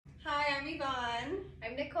I'm Yvonne.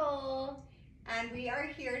 I'm Nicole. And we are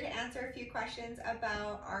here to answer a few questions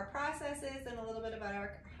about our processes and a little bit about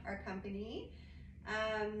our company.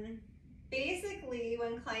 Basically,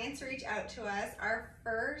 when clients reach out to us, our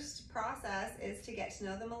first process is to get to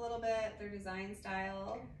know them a little bit, their design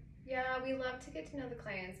style. Yeah, we love to get to know the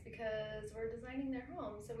clients because we're designing their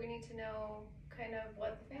home, so we need to know kind of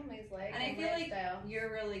what the family's like. And I feel like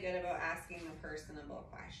you're really good about asking the personable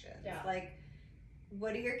questions. Yeah. Like,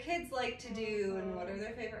 what do your kids like to do, and what are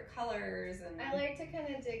their favorite colors? And I like to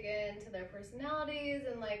kind of dig into their personalities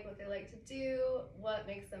and like what they like to do, what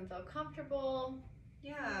makes them feel comfortable.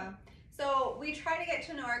 Yeah. So we try to get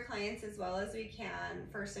to know our clients as well as we can,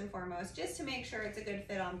 first and foremost, just to make sure it's a good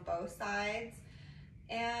fit on both sides.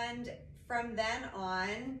 And from then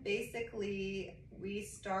on, basically, we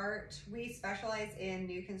specialize in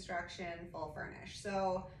new construction, full furnish.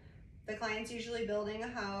 So the client's usually building a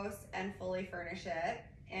house and fully furnish it.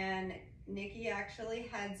 And Nikki actually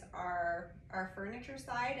heads our furniture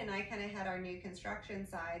side, and I kind of head our new construction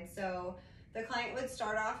side. So the client would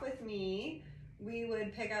start off with me. We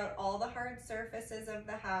would pick out all the hard surfaces of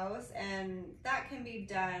the house, and that can be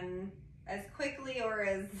done as quickly or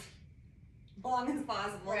as long as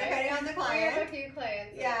possible, right, depending on the client. We have a few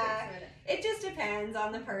clients. Yeah, it just depends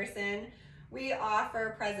on the person. We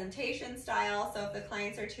offer presentation style, so if the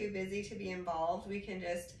clients are too busy to be involved, we can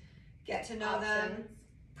just get to know them,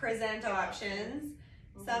 present options.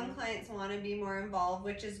 Some clients want to be more involved,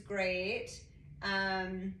 which is great.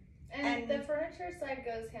 And the furniture side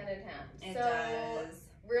goes hand in hand. It does.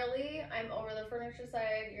 Really, I'm over the furniture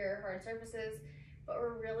side, your hard surfaces, but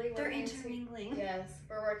we're really They're working intermingling. Yes,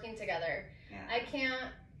 we're working together. Yeah.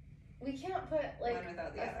 We can't put like one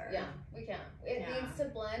without the other. Yeah, we can't. It needs to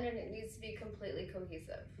blend and it needs to be completely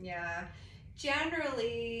cohesive. Yeah.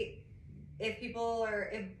 Generally, if people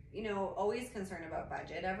are, always concerned about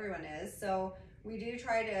budget, everyone is. So we do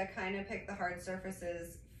try to kind of pick the hard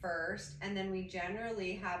surfaces first, and then we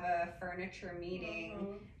generally have a furniture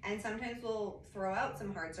meeting, and sometimes we'll throw out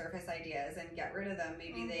some hard surface ideas and get rid of them.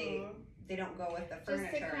 Maybe they don't go with the furniture.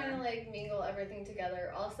 Just to kind of like mingle everything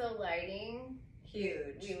together. Also lighting.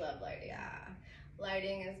 Huge. We love lighting. Yeah.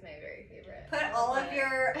 Lighting is my very favorite. Put all of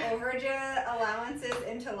your overage allowances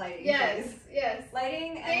into lighting. Yes, please. yes.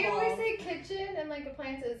 Lighting and they always say kitchen and like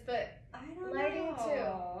appliances, but I don't lighting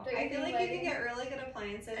know. too. I feel like you can get really good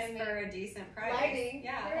appliances for a decent price. Lighting.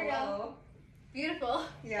 Yeah. There we go. Beautiful.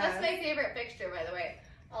 Yeah. That's my favorite fixture, by the way.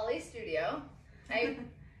 Ollie's Studio. I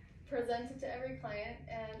present it to every client,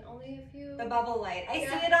 and only a few. The bubble light. I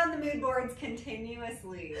see it on the mood boards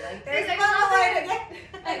continuously. Like there's I bubble light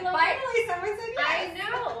again. I love Finally, someone said yes. I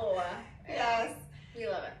know. Yes. We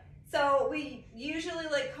love it. So we usually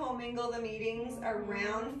like commingle the meetings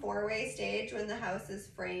around 4-way stage when the house is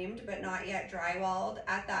framed but not yet drywalled.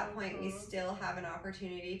 At that point, we still have an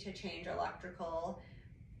opportunity to change electrical.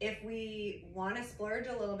 If we want to splurge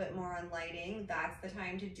a little bit more on lighting, that's the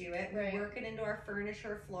time to do it. We work it into our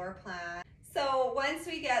furniture floor plan. So once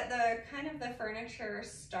we get the furniture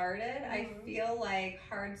started, I feel like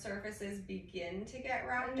hard surfaces begin to get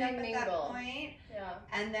wrapped up at that point. Yeah.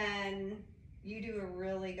 And then you do a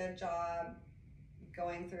really good job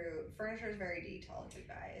going through. Furniture is very detailed, you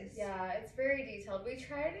guys. Yeah, it's very detailed. We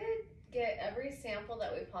try to get every sample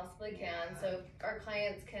that we possibly can, so our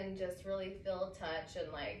clients can just really feel touch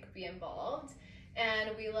and like be involved.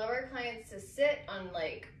 And we love our clients to sit on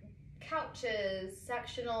like couches,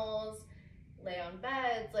 sectionals, lay on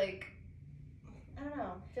beds, like I don't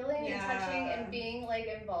know, feeling and touching and being like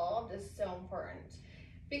involved is so important,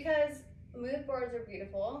 because mood boards are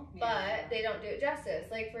beautiful, but they don't do it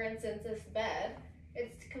justice. Like for instance, this bed,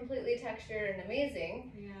 it's completely textured and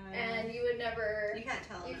amazing, and you would never. You can't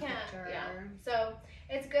tell. You can't. Yeah. So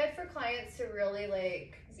it's good for clients to really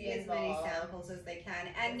like see as many samples as they can.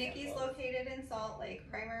 And Nikki's located in Salt Lake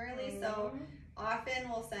primarily, so often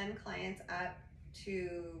we'll send clients up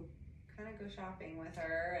to kind of go shopping with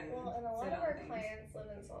her and a lot of our clients live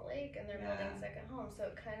in Salt Lake and they're building second homes, so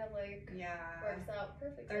it kind of like works out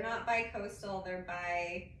perfectly. They're not bi-coastal, they're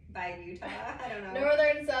by Utah. I don't know.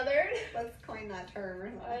 Northern, southern. Let's coin that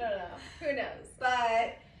term. I don't know. Who knows?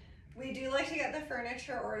 But we do like to get the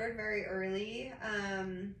furniture ordered very early,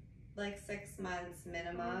 like 6 months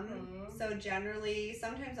minimum. So generally,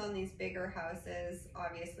 sometimes on these bigger houses,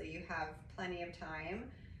 obviously you have plenty of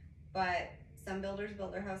time, but some builders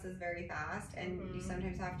build their houses very fast, and you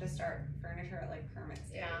sometimes have to start furniture at like permit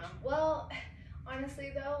stage. Yeah. Well,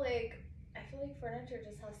 honestly though, like I feel like furniture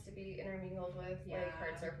just has to be intermingled with like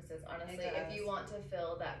hard surfaces. Honestly, if you want to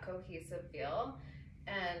feel that cohesive feel,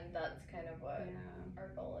 and that's kind of what our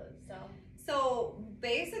goal is. So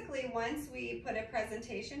basically, once we put a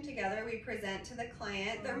presentation together, we present to the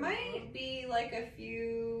client. There might be like a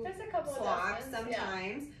few There's a couple swaps adjustments,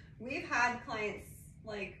 sometimes. We've had clients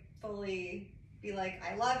like fully be like,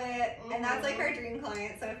 I love it, and that's like our dream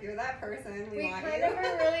client. So if you're that person, we want kind you. of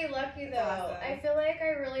are really lucky though. Awesome. I feel like I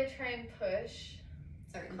really try and push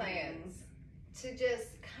Certain clients things. to just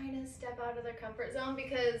kind of step out of their comfort zone,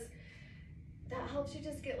 because that helps you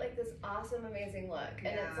just get like this awesome, amazing look. And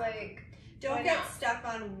it's like, don't get stuck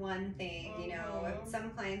on one thing. You know, Mhm. some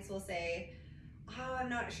clients will say, oh, I'm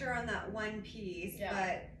not sure on that one piece, Yeah.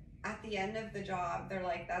 but at the end of the job, they're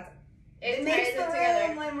like, it it makes ties the it together.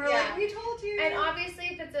 room, and we're Yeah. like, we told you. And obviously,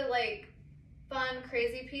 if it's a like fun,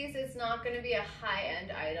 crazy piece, it's not going to be a high-end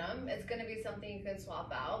item. It's going to be something you can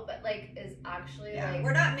swap out, but like is actually like,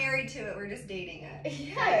 we're not married to it. We're just dating it.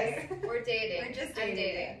 yes, we're dating. We're just I'm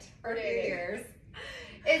dating it for We're a few dating. years.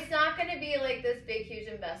 It's not going to be like this big, huge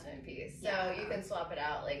investment piece, so Yeah. you can swap it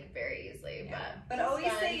out like very easily. Yeah. But But always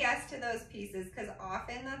fun. say yes to those pieces, because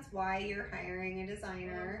often that's why you're hiring a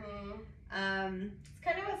designer. It's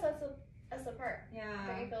kind of what sets us apart. Don't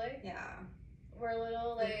Yeah. you feel like? Yeah. We're a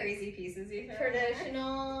little The like crazy pieces you throw in there.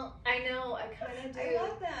 traditional. I know. I kind of do. I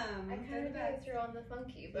love them. I They're kind the of best. do throw on the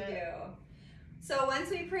funky, We but do. So once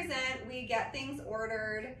we present, we get things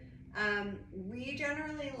ordered. We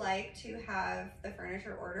generally like to have the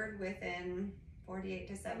furniture ordered within 48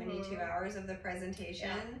 to 72 hours of the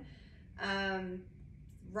presentation.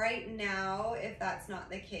 Right now, if that's not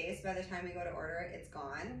the case, by the time we go to order it, it's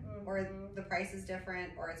gone, or the price is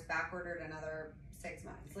different, or it's back ordered another 6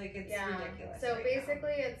 months. Like, it's ridiculous. So right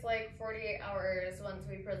basically, it's like 48 hours once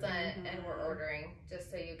we present and we're ordering, just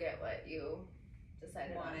so you get what you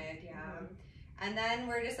decided now. Wanted, on. yeah. And then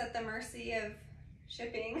we're just at the mercy of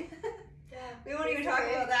shipping. Yeah. We won't even talk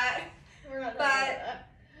about that. We're not But talking about that.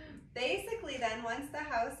 basically, then once the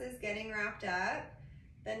house is getting wrapped up,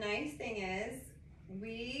 the nice thing is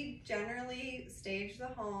we generally stage the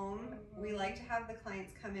home. We like to have the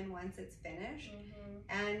clients come in once it's finished,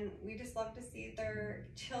 and we just love to see their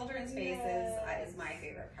children's faces. Is my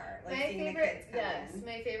favorite part. Like seeing the kids come in.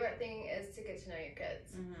 My favorite thing is to get to know your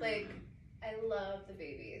kids. Like, I love the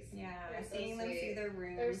babies. Yeah, They're so seeing them see sweet. their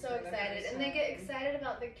rooms. They're so for the excited, first and they get time. excited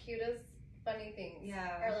about the cutest funny things.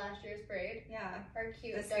 Yeah. Our last year's braid. Yeah. Our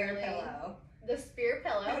cute The spear darling. pillow. The spear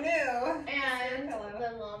pillow. Who knew? And pillow.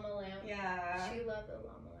 the llama lamp. Yeah. She loved the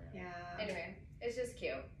llama lamp. Yeah. Anyway, it's just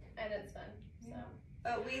cute and it's fun. So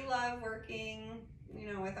But we love working,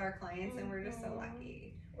 with our clients, and we're just so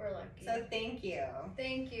lucky. we're lucky. So thank you.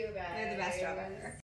 Thank you guys. You're the best job ever.